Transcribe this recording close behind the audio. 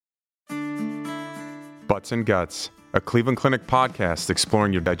Butts and Guts, a Cleveland Clinic podcast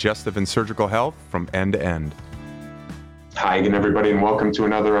exploring your digestive and surgical health from end to end. Hi again, everybody, and welcome to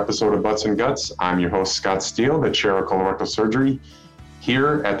another episode of Butts and Guts. I'm your host, Scott Steele, the chair of colorectal surgery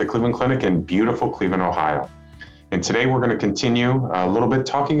here at the Cleveland Clinic in beautiful Cleveland, Ohio. And today we're going to continue a little bit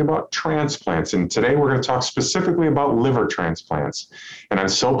talking about transplants. And today we're going to talk specifically about liver transplants. And I'm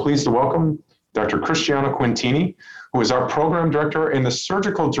so pleased to welcome Dr. Cristiano Quintini, who is our program director and the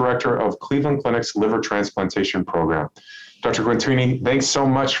surgical director of Cleveland Clinic's liver transplantation program. Dr. Quintini, thanks so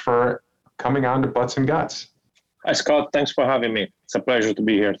much for coming on to Butts and Guts. Hi, Scott. Thanks for having me. It's a pleasure to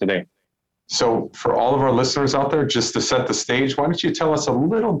be here today. So for all of our listeners out there, just to set the stage, why don't you tell us a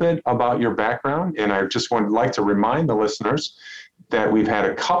little bit about your background? And I just would like to remind the listeners that we've had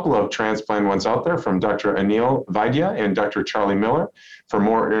a couple of transplant ones out there from Dr. Anil Vaidya and Dr. Charlie Miller for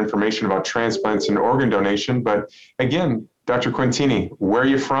more information about transplants and organ donation. But again, Dr. Quintini, where are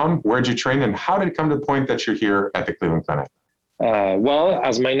you from? Where'd you train? And how did it come to the point that you're here at the Cleveland Clinic? Well,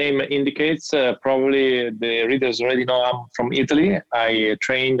 as my name indicates, probably the readers already know I'm from Italy. I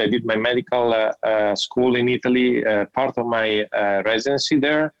did my medical school in Italy, part of my residency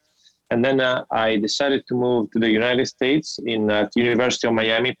there. And then I decided to move to the United States at the University of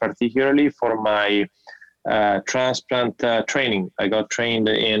Miami, particularly for my transplant training. I got trained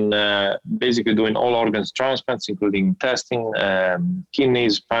in basically doing all organs transplants, including testing,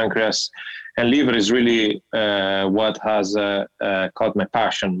 kidneys, pancreas, and liver is really what has caught my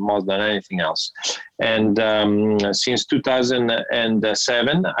passion more than anything else. And since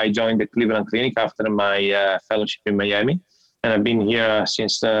 2007, I joined the Cleveland Clinic after my fellowship in Miami. And I've been here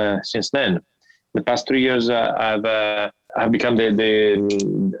since then. The past 3 years, I've become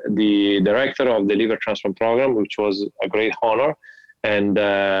the director of the liver transplant program, which was a great honor. And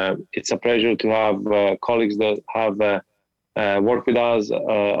it's a pleasure to have colleagues that have worked with us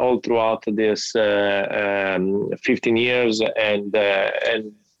all throughout this 15 years, and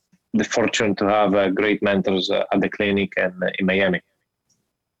the fortune to have great mentors at the clinic and in Miami.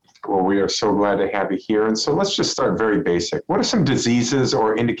 Well, we are so glad to have you here. And so let's just start very basic. What are some diseases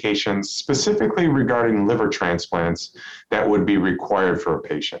or indications specifically regarding liver transplants that would be required for a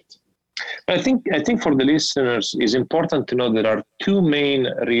patient? I think for the listeners, it's important to know there are two main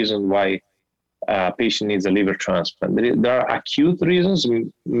reasons why a patient needs a liver transplant. There are acute reasons,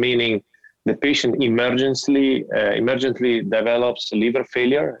 meaning the patient emergently develops liver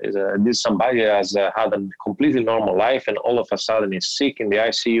failure. This is somebody that has had a completely normal life and all of a sudden is sick in the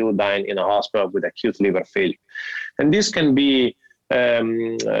ICU, dying in a hospital with acute liver failure. And this can be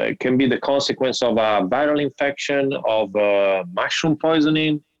the consequence of a viral infection, of mushroom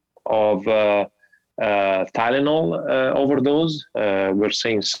poisoning, of Tylenol overdose. We're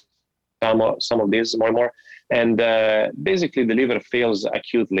seeing some of this more and more. And basically, the liver fails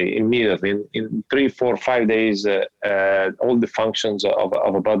acutely, immediately. In 3, 4, 5 days, all the functions of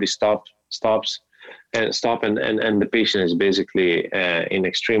a body stop, and the patient is basically in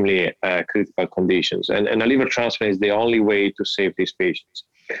extremely critical conditions. And a liver transplant is the only way to save these patients.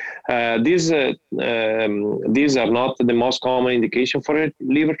 These are not the most common indication for a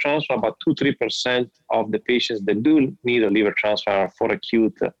liver transplant. About 2-3% of the patients that do need a liver transplant are for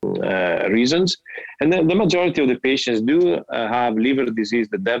acute reasons. And then the majority of the patients do have liver disease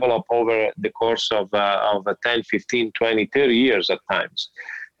that develop over the course of 10, 15, 20, 30 years at times.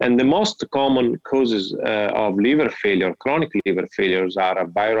 And the most common causes of liver failure, chronic liver failures, are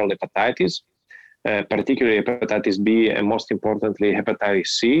viral hepatitis, particularly hepatitis B, and most importantly, hepatitis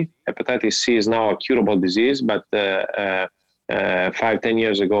C. Hepatitis C is now a curable disease, but 5-10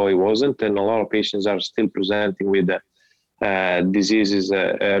 years ago it wasn't, and a lot of patients are still presenting with diseases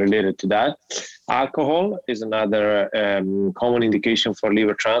related to that. Alcohol is another common indication for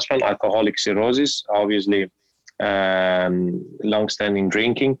liver transplant. Alcoholic cirrhosis, obviously, long-standing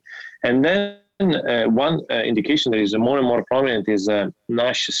drinking, and then one indication that is more and more prominent is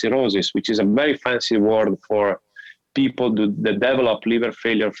NASH cirrhosis, which is a very fancy word for people that develop liver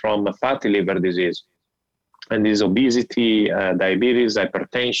failure from a fatty liver disease. And this obesity, diabetes,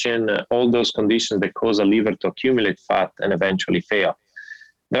 hypertension, all those conditions that cause a liver to accumulate fat and eventually fail.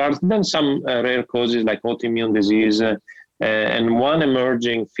 There are then some rare causes like autoimmune disease, and one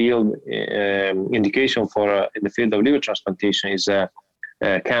emerging field indication for in the field of liver transplantation is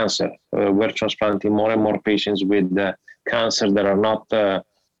cancer. We're transplanting more and more patients with cancers that are not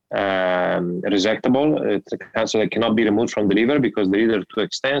resectable. It's a cancer that cannot be removed from the liver because the liver is too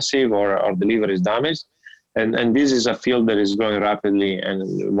extensive or the liver is damaged. And this is a field that is growing rapidly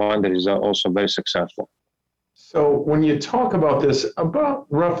and one that is also very successful. So when you talk about this, about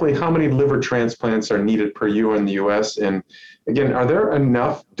roughly how many liver transplants are needed per year in the U.S.? And again, are there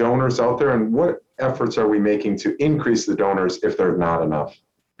enough donors out there? And what efforts are we making to increase the donors if there's not enough?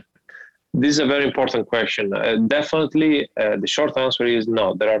 This is a very important question. Definitely, the short answer is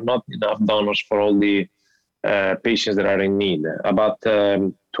no. There are not enough donors for all the patients that are in need. About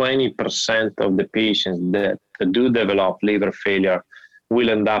 20% of the patients that do develop liver failure will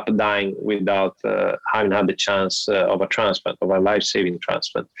end up dying without having had the chance of a transplant, of a life-saving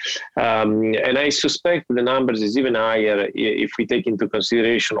transplant. And I suspect the numbers is even higher if we take into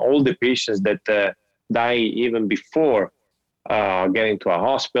consideration all the patients that die even before getting to a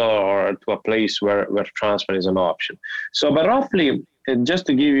hospital or to a place where transplant is an option. So, but roughly, just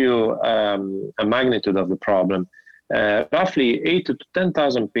to give you a magnitude of the problem, roughly 8,000 to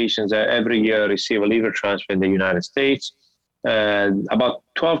 10,000 patients every year receive a liver transplant in the United States. About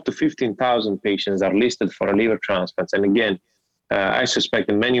 12 to 15,000 patients are listed for a liver transplant. And again, I suspect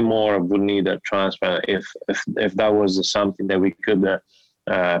that many more would need a transplant if that was something that we could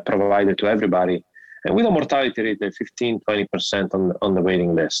provide it to everybody. And with a mortality rate of 15-20% on the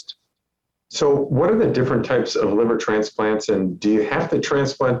waiting list. So what are the different types of liver transplants, and do you have to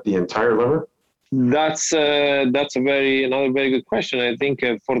transplant the entire liver? That's another very good question. I think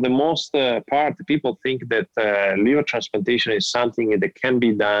for the most part, people think that liver transplantation is something that can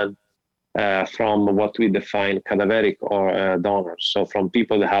be done from what we define cadaveric or donors. So from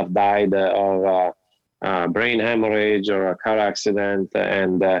people that have died of brain hemorrhage or a car accident,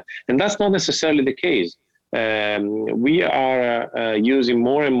 and that's not necessarily the case. We are using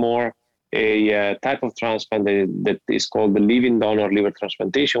more and more a type of transplant that is called the living donor liver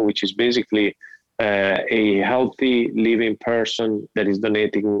transplantation, which is basically a healthy living person that is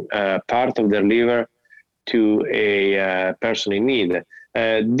donating part of their liver to a person in need.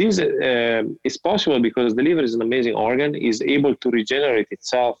 This is possible because the liver is an amazing organ, is able to regenerate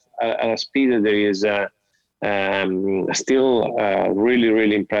itself at a speed that is still really,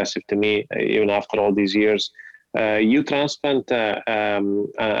 really impressive to me, even after all these years. You transplant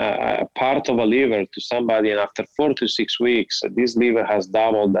a part of a liver to somebody, and after 4 to 6 weeks, this liver has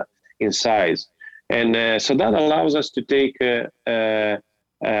doubled in size. And so that allows us to take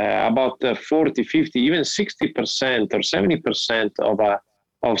about 40, 50, even 60% or 70%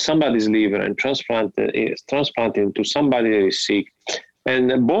 of somebody's liver and transplant it into somebody that is sick.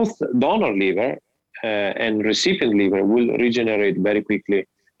 And both donor liver and recipient liver will regenerate very quickly,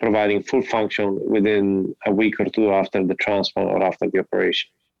 providing full function within a week or two after the transplant or after the operation.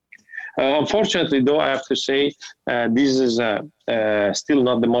 Unfortunately, though, I have to say this is still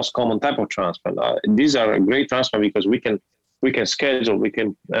not the most common type of transplant. These are a great transplant because we can schedule,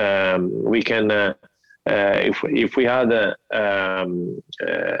 if we had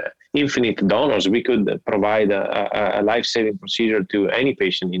infinite donors, we could provide a life-saving procedure to any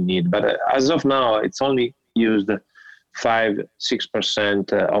patient in need. But as of now, it's only used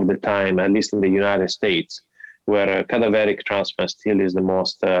 5-6% of the time, at least in the United States, where cadaveric transplant still is the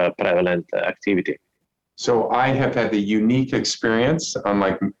most prevalent activity. So I have had the unique experience,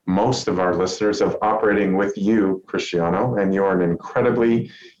 unlike most of our listeners, of operating with you, Cristiano, and you're an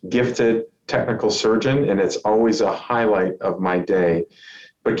incredibly gifted technical surgeon, and it's always a highlight of my day.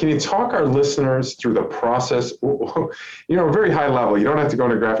 But can you talk our listeners through the process, very high level? You don't have to go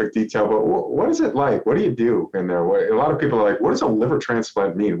into graphic detail, but what is it like? What do you do in there? A lot of people are like, what does a liver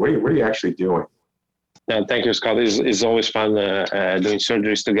transplant mean? What are you actually doing? Thank you, Scott. It's always fun doing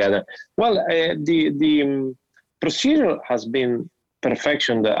surgeries together. Well, the procedure has been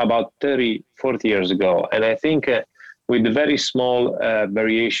perfectioned about 30, 40 years ago. And I think with the very small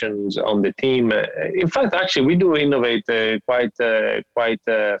variations on the team, in fact, actually, we do innovate quite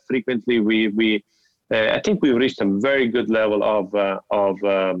frequently. I think we've reached a very good level of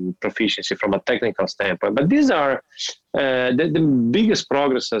proficiency from a technical standpoint. But these are the biggest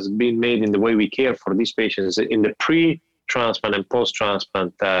progress has been made in the way we care for these patients in the pre-transplant and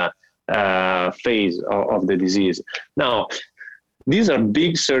post-transplant phase of the disease. Now, these are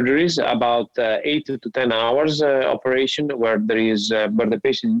big surgeries, about 8 to 10 hours operation, where the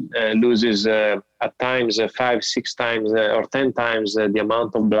patient loses at times 5, 6 times or 10 times the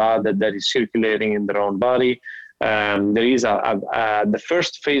amount of blood that is circulating in their own body. There is the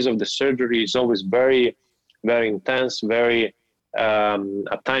first phase of the surgery is always very, very intense, very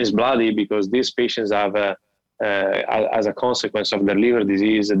at times bloody, because these patients have as a consequence of their liver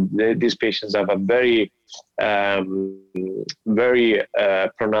disease, these patients have a very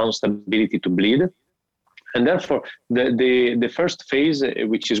pronounced ability to bleed. And therefore, the first phase,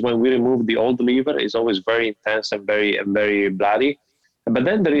 which is when we remove the old liver, is always very intense and very bloody. But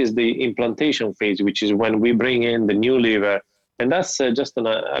then there is the implantation phase, which is when we bring in the new liver. And that's just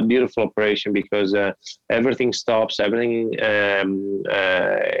a beautiful operation because everything stops, everything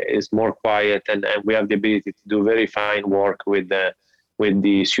is more quiet, and we have the ability to do very fine work with the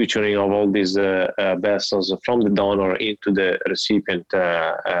suturing of all these vessels from the donor into the recipient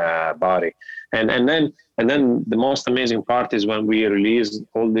body. And then the most amazing part is when we release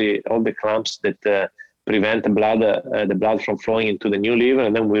all the clamps that prevent the blood from flowing into the new liver,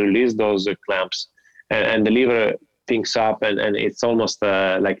 and then we release those clamps, and the liver things up, and it's almost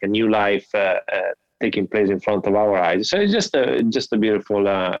like a new life taking place in front of our eyes. So it's just a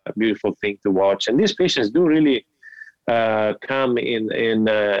beautiful thing to watch. And these patients do really come in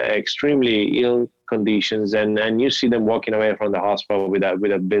extremely ill conditions, and you see them walking away from the hospital with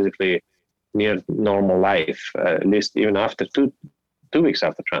a basically near normal life, at least even after two weeks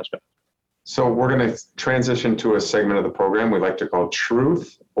after transplant. So we're going to transition to a segment of the program we like to call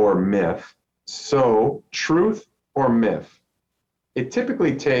Truth or Myth. So truth or myth? It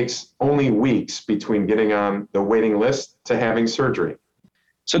typically takes only weeks between getting on the waiting list to having surgery.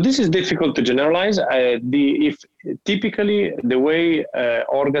 So this is difficult to generalize. If typically the way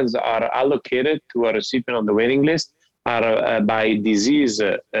organs are allocated to a recipient on the waiting list are by disease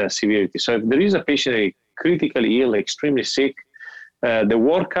severity. So if there is a patient critically ill, extremely sick, the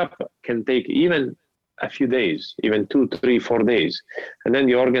workup can take even a few days, even 2, 3, 4 days. And then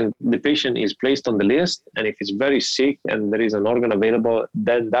the patient is placed on the list. And if it's very sick and there is an organ available,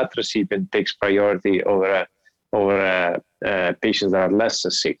 then that recipient takes priority over patients that are less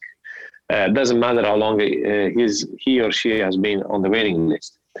sick. It doesn't matter how long he or she has been on the waiting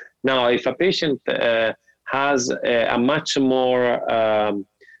list. Now, if a patient has a much more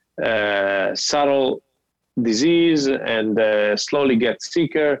subtle disease and slowly gets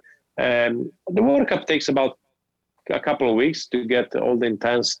sicker, the workup takes about a couple of weeks to get all the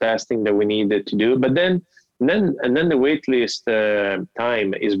intense testing that we needed to do. But then the wait list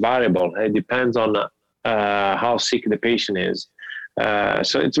time is variable. It depends on how sick the patient is.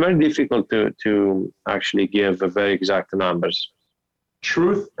 So it's very difficult to actually give very exact numbers.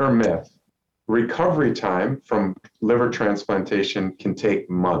 Truth or myth? Recovery time from liver transplantation can take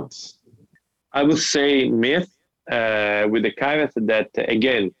months. I would say myth, with the caveat that,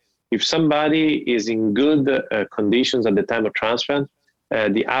 again, if somebody is in good conditions at the time of transplant,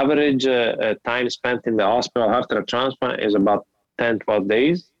 the average time spent in the hospital after a transplant is about 10, 12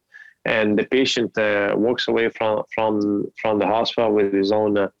 days. And the patient walks away from the hospital with his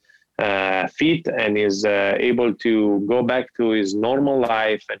own feet and is able to go back to his normal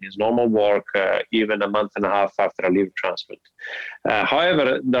life and his normal work even a month and a half after a liver transplant.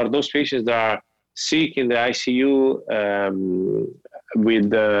 However, there are those patients that are sick in the ICU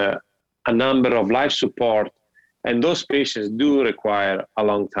with a number of life support, and those patients do require a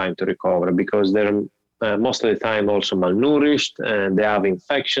long time to recover because they're most of the time also malnourished and they have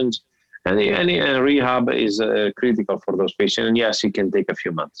infections, and rehab is critical for those patients. And yes, it can take a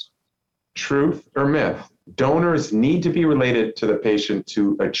few months. Truth or myth? Donors need to be related to the patient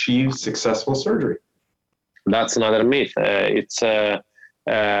to achieve successful surgery. That's another myth. It's the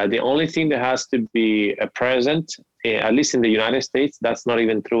only thing that has to be present, at least in the United States. That's not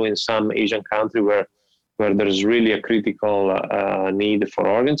even true in some Asian countries where there's really a critical need for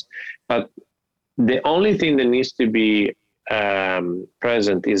organs. But the only thing that needs to be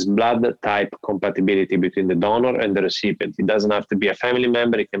present is blood type compatibility between the donor and the recipient. It doesn't have to be a family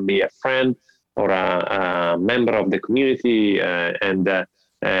member. It can be a friend or a member of the community, and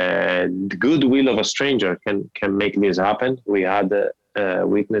the goodwill of a stranger can make this happen. We had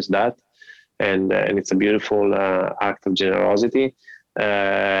witnessed that, and it's a beautiful act of generosity.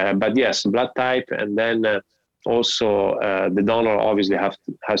 But yes, blood type, and then also the donor obviously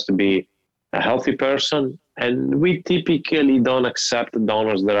has to be a healthy person. And we typically don't accept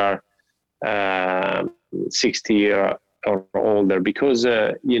donors that are 60 or older because,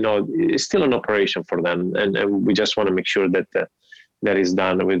 it's still an operation for them. And we just want to make sure that that is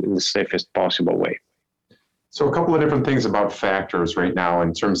done in the safest possible way. So a couple of different things about factors right now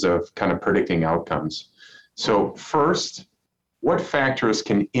in terms of kind of predicting outcomes. So first, what factors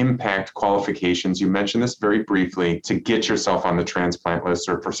can impact qualifications? You mentioned this very briefly, to get yourself on the transplant list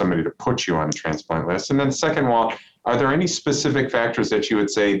or for somebody to put you on the transplant list. And then second of all, are there any specific factors that you would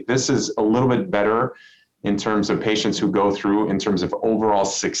say this is a little bit better in terms of patients who go through in terms of overall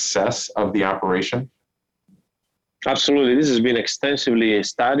success of the operation? Absolutely. This has been extensively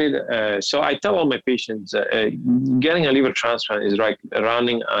studied. So I tell all my patients, getting a liver transplant is like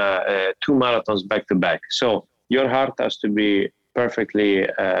running 2 marathons back to back. So your heart has to be perfectly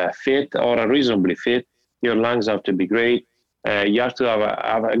fit or reasonably fit. Your lungs have to be great. You have to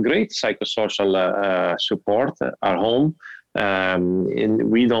have a great psychosocial support at home.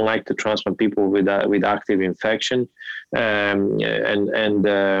 And we don't like to transplant people with active infection, and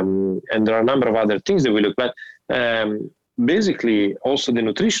there are a number of other things that we look at. Basically, also the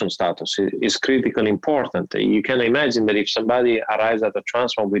nutrition status is critically important. You can imagine that if somebody arrives at a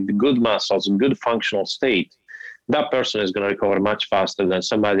transplant with good muscles, good functional state, that person is going to recover much faster than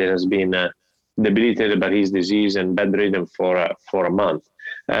somebody that has been debilitated by his disease and bedridden for a month.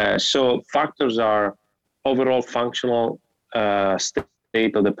 So factors are overall functional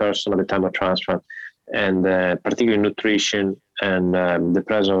state of the person at the time of transplant, and particularly nutrition and the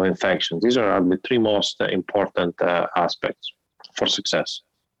presence of infections. These are the three most important aspects for success.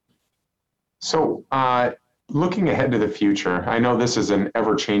 So looking ahead to the future, I know this is an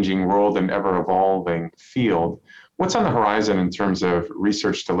ever-changing world and ever-evolving field. What's on the horizon in terms of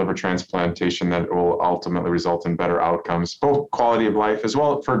research to liver transplantation that will ultimately result in better outcomes, both quality of life as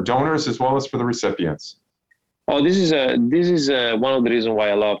well for donors as well as for the recipients? Oh, this is one of the reasons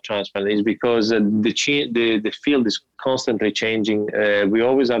why I love transplant, is because the field is constantly changing. We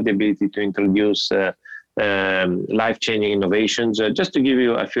always have the ability to introduce life-changing innovations. Just to give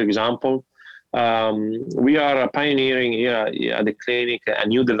you a few examples, we are pioneering here at the clinic a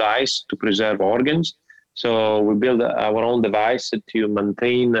new device to preserve organs. So we build our own device to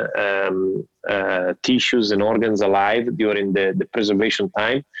maintain tissues and organs alive during the preservation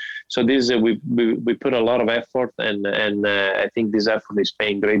time. So this we put a lot of effort, and I think this effort is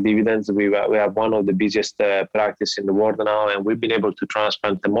paying great dividends. We have one of the busiest practice in the world now, and we've been able to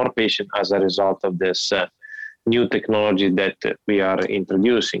transplant more patients as a result of this new technology that we are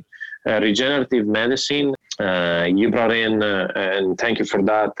introducing. Regenerative medicine, you brought in, and thank you for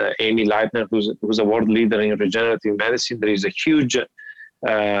that, Amy Leitner, who's a world leader in regenerative medicine. There is a huge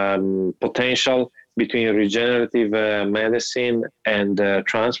potential between regenerative medicine and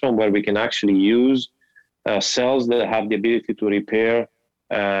transplant, where we can actually use cells that have the ability to repair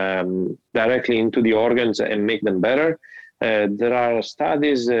directly into the organs and make them better. There are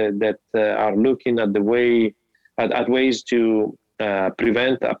studies that are looking at ways to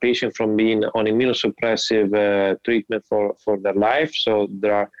prevent a patient from being on immunosuppressive treatment for their life. So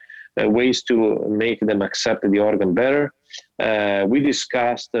there are ways to make them accept the organ better. We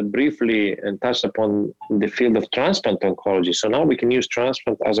discussed briefly and touched upon the field of transplant oncology. So now we can use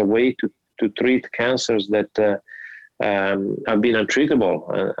transplant as a way to treat cancers that have been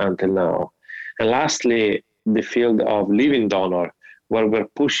untreatable until now. And lastly, the field of living donor, where we're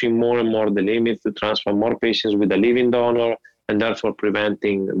pushing more and more the limit to transplant more patients with a living donor, and therefore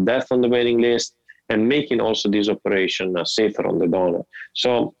preventing death on the waiting list and making also this operation safer on the donor.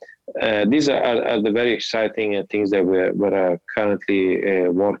 So these are the very exciting things that we're currently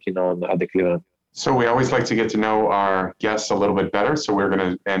working on at the Cleveland. So we always like to get to know our guests a little bit better. So we're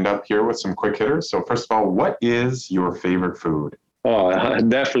going to end up here with some quick hitters. So first of all, what is your favorite food? Oh,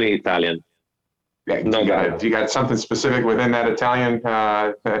 definitely Italian. Yeah, do you got something specific within that Italian,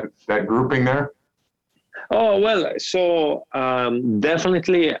 that grouping there? Oh, well, so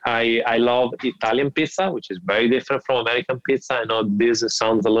definitely I love Italian pizza, which is very different from American pizza. I know this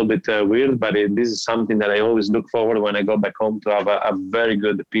sounds a little bit weird, but this is something that I always look forward when I go back home to have a very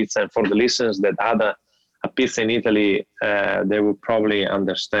good pizza. And for the listeners that had a pizza in Italy, they will probably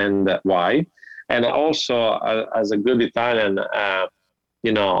understand why. And also, as a good Italian,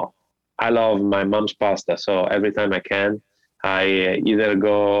 I love my mom's pasta. So every time I can, I either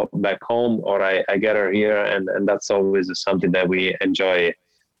go back home or I get her here, and that's always something that we enjoy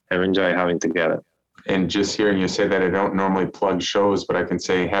having together. And just hearing you say that, I don't normally plug shows, but I can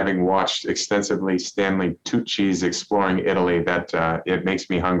say, having watched extensively Stanley Tucci's Exploring Italy, that it makes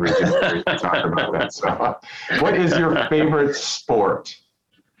me hungry to talk about that. So, what is your favorite sport?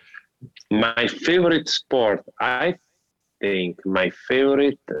 My favorite sport, I think my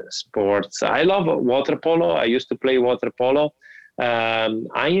favorite sports, I love water polo. I used to play water polo.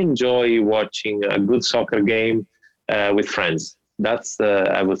 I enjoy watching a good soccer game with friends. That's,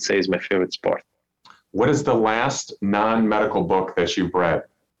 I would say, is my favorite sport. What is the last non-medical book that you've read?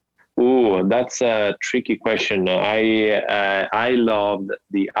 Ooh, that's a tricky question. I loved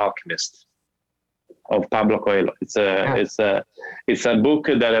The Alchemist of Pablo Coelho. It's a book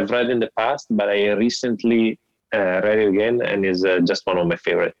that I've read in the past, but I recently read it again, and is just one of my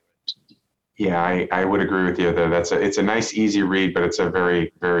favorites. Yeah, I would agree with you there. It's a nice, easy read, but it's a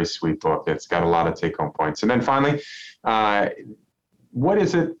very, very sweet book. It's got a lot of take-home points. And then finally, what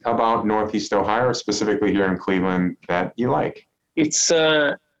is it about Northeast Ohio, specifically here in Cleveland, that you like? It's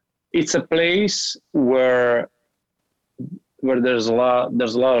a place where there's a lot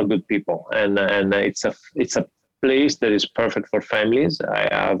of good people, and it's a place that is perfect for families. I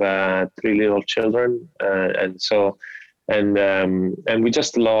have 3 little children, and we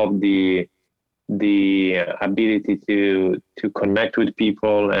just love the ability to connect with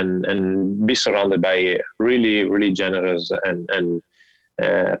people and be surrounded by really, really generous and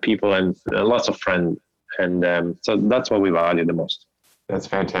people and lots of friends. And so that's what we value the most. That's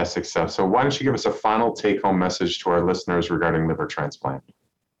fantastic stuff. So why don't you give us a final take-home message to our listeners regarding liver transplant?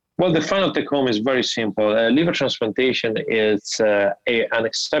 Well, the final take-home is very simple. Liver transplantation is an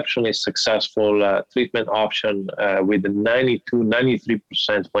exceptionally successful treatment option with a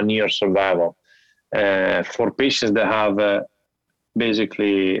 92-93% one-year survival for patients that have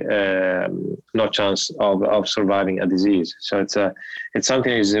basically no chance of surviving a disease. So it's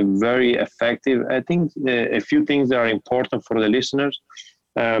something that is very effective. I think a few things that are important for the listeners.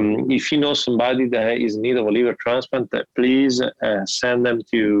 If you know somebody that is in need of a liver transplant, please send them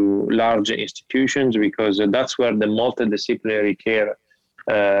to large institutions, because that's where the multidisciplinary care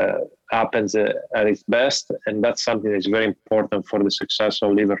happens at its best. And that's something that's very important for the success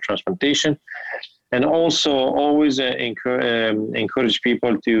of liver transplantation. And also always encourage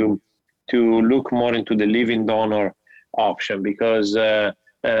people to look more into the living donor option, because a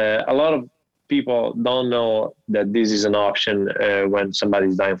lot of people don't know that this is an option when somebody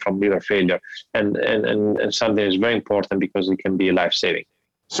is dying from liver failure, and something is very important because it can be life-saving.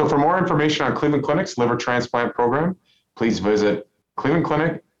 So for more information on Cleveland Clinic's liver transplant program, please visit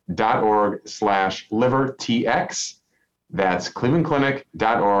clevelandclinic.org/livertx. That's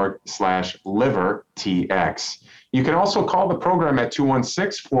clevelandclinic.org/livertx. You can also call the program at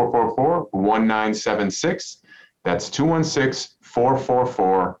 216-444-1976. That's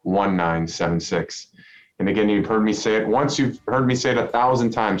 216-444-1976. And again, you've heard me say it once, you've heard me say it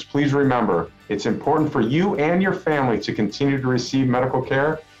 1,000 times. Please remember, it's important for you and your family to continue to receive medical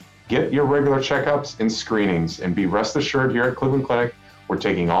care. Get your regular checkups and screenings, and be rest assured here at Cleveland Clinic, we're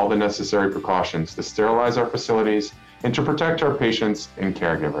taking all the necessary precautions to sterilize our facilities and to protect our patients and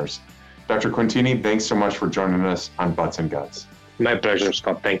caregivers. Dr. Quintini, thanks so much for joining us on Butts and Guts. My pleasure,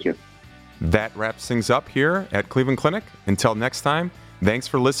 Scott. Thank you. That wraps things up here at Cleveland Clinic. Until next time, thanks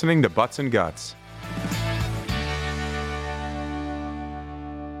for listening to Butts and Guts.